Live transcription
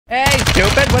Hey,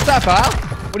 stupid. What's up, pal?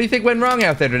 What do you think went wrong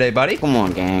out there today, buddy? Come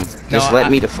on, gang. Just let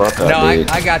me the fuck up, dude.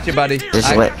 I got you, buddy.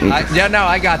 Just let me. Yeah, no,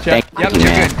 I got you. Thank Yep, you, you're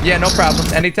man. good. Yeah, no problem.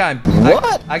 Anytime.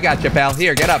 What? I got you, pal.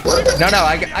 Here, get up. No,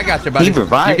 I got you, buddy. He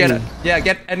revived you get me. it.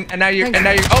 Yeah, and now you're.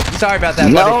 Oh, sorry about that,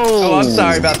 buddy. No. Oh, I'm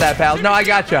sorry about that, pal. No, I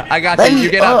got you. Let You me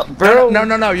get up, bro.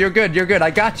 No, you're good. You're good. I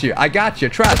got you.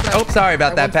 Trust. Oh, sorry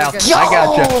about that, pal. Yo. I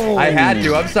got you. I had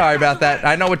you. I'm sorry about that.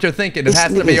 I know what you're thinking. It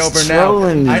has to be over now.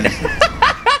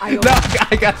 No,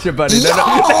 I got you, buddy.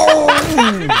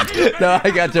 No,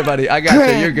 I got you, buddy. I got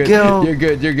you. You're good.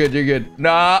 You're good.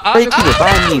 No, Thank you for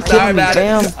buying me. sorry about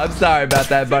fam. it. I'm sorry about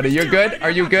that, buddy. You're good?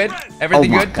 Are you good?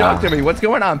 Everything good? God. Talk to me. What's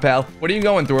going on, pal? What are you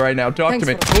going through right now? Talk to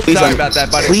me. Oops, Please, sorry about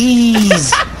that, buddy.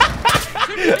 Please.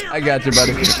 I got you,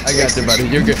 buddy.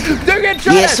 You're good. They're getting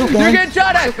shot Yes, at. okay. They're getting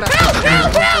shot at.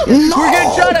 Help! No. We're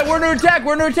getting shot at. We're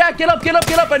under attack. Get up.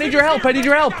 I need your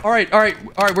help. All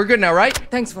right. We're good now, right?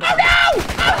 Thanks for Oh,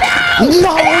 no!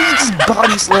 No, he just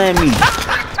body slammed me.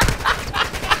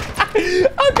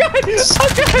 Okay.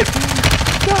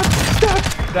 Stop.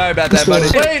 Sorry about that, buddy.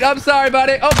 Wait, I'm sorry,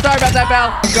 buddy. Oh, sorry about that,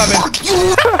 pal. I'm coming.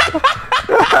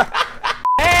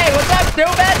 Hey, what's up,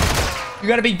 stupid? You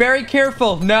gotta be very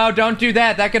careful. No, don't do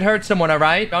that. That could hurt someone, all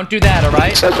right? Don't do that, all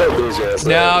right?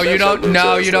 No, you don't.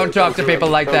 No, you don't talk to people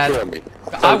like that.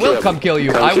 I will come kill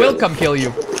you. I will come kill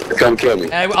you. Come kill me.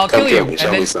 I'll kill you.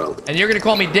 And you're gonna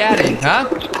call me daddy, huh?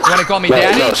 You wanna call me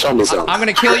daddy? No, show me some. I'm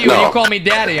gonna kill you and you call me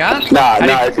daddy, huh?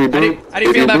 If you do. How do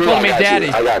you feel about calling me I daddy?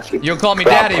 got you. You'll call me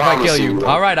daddy if I kill you.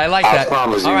 All right, I like that.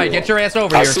 All right, get your ass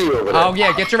over here. Oh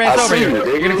yeah, get your ass over here.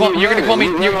 You're gonna call me.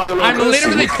 I'm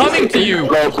literally coming to you.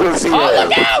 Oh,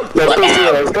 look out! Look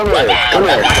out! Come here.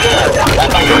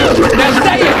 Now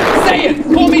say it.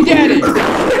 Call me daddy.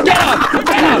 Get up.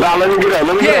 Nah, let me get up.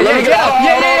 Yeah, get up.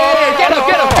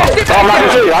 Get up. Sit back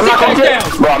I'm not gonna kill you. down. I'm not gonna Sit kill you.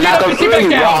 back Bro, I'm not down. gonna kill Sit you,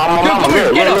 back bro. down. I'm Come on here.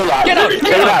 Get up.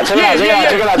 Check it out. Check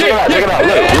it out.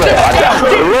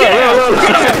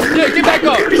 Look. Get back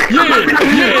up.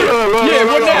 Yeah.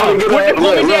 What now?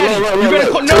 Call me daddy. You better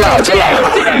call. No. Sit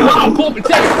down. Call me.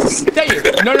 Say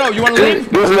it. No. You wanna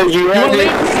leave? You wanna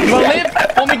leave?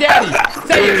 Call me daddy.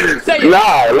 Say it.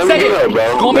 Nah, let me get up, bro.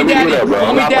 Call me daddy.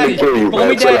 Call me daddy. Call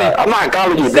me daddy. I'm not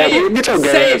calling you daddy. Get your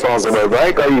gay ass on somewhere, bro. I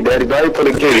ain't call you daddy, bro. I ain't put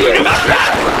a kid in.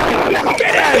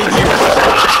 Get out of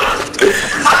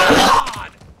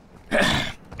here.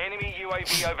 Enemy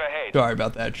UAV overhead. Sorry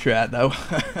about that chat, though.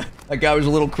 That guy was a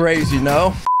little crazy,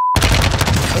 no?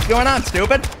 What's going on,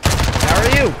 stupid? How are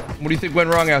you? What do you think went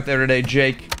wrong out there today,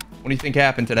 Jake? What do you think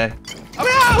happened today? Oh,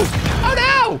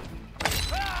 no!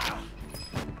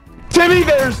 Timmy,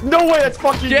 there's no way that's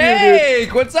fucking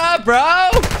Jake, what's up, bro?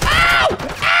 Ow!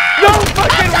 No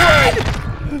fucking way!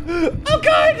 Oh,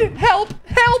 God! Help!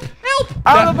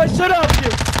 I don't know if I should help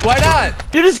you. Why not?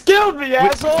 You just killed me,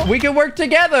 asshole. We can work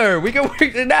together. We can work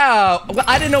now.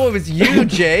 I didn't know it was you,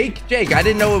 Jake. I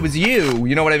didn't know it was you.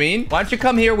 You know what I mean? Why don't you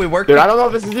come here? We work. Dude, I don't know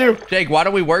if this is you. Jake, why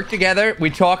don't we work together? We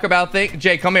talk about things.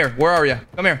 Jake, come here. Where are you?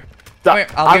 Come here.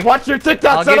 I've watched your TikToks.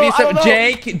 I'll give you some.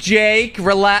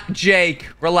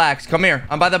 Jake, relax. Come here.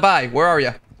 I'm by the buy. Where are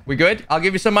you? We good? I'll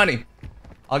give you some money.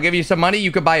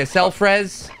 You could buy a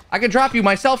self-res. I could drop you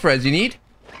my self-res. You need?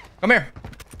 Come here.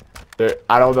 Dude,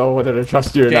 I don't know whether to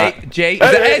trust you or not. Jake,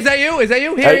 is that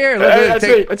you? Here.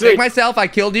 Take myself. I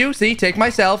killed you. See, take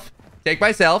myself.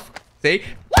 See?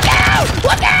 Look out!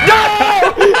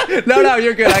 No,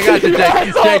 you're good. I got you,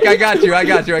 Jake. Jake, I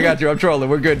got you. I'm trolling.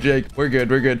 We're good, Jake. We're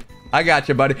good. I got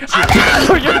you, buddy.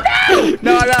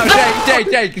 No,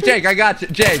 Jake, I got you.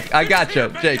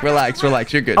 Jake, relax.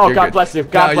 You're good. Oh, God bless you.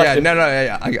 God bless you. No,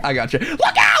 I got you.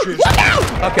 Look out!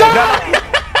 Okay, no.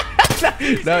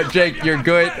 No, Jake, you're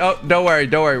good. Oh, don't worry.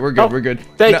 We're good.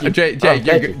 Thank you.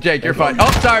 Jake, you're fine. Oh,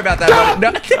 sorry about that,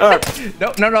 buddy.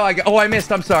 No. I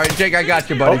missed. I'm sorry, Jake. I got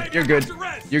you, buddy. You're good.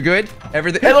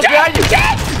 Everything. Hey, look behind you.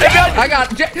 I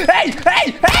got Jake. Hey!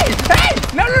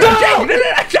 No,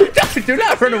 Jake. Do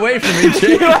not run away from me,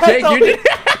 Jake.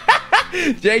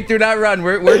 Jake, do not run.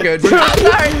 We're good.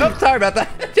 I'm sorry about that.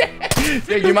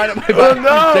 Jake, you might have my butt. Oh,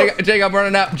 no. Jake, I'm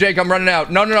running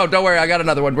out. No, don't worry. I got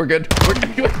another one. We're good.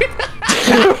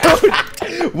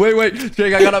 Wait,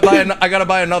 Jake, I gotta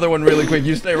buy another one really quick.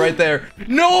 You stay right there.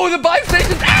 No, the buy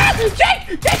station's Jake,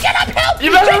 get up, help!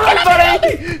 You better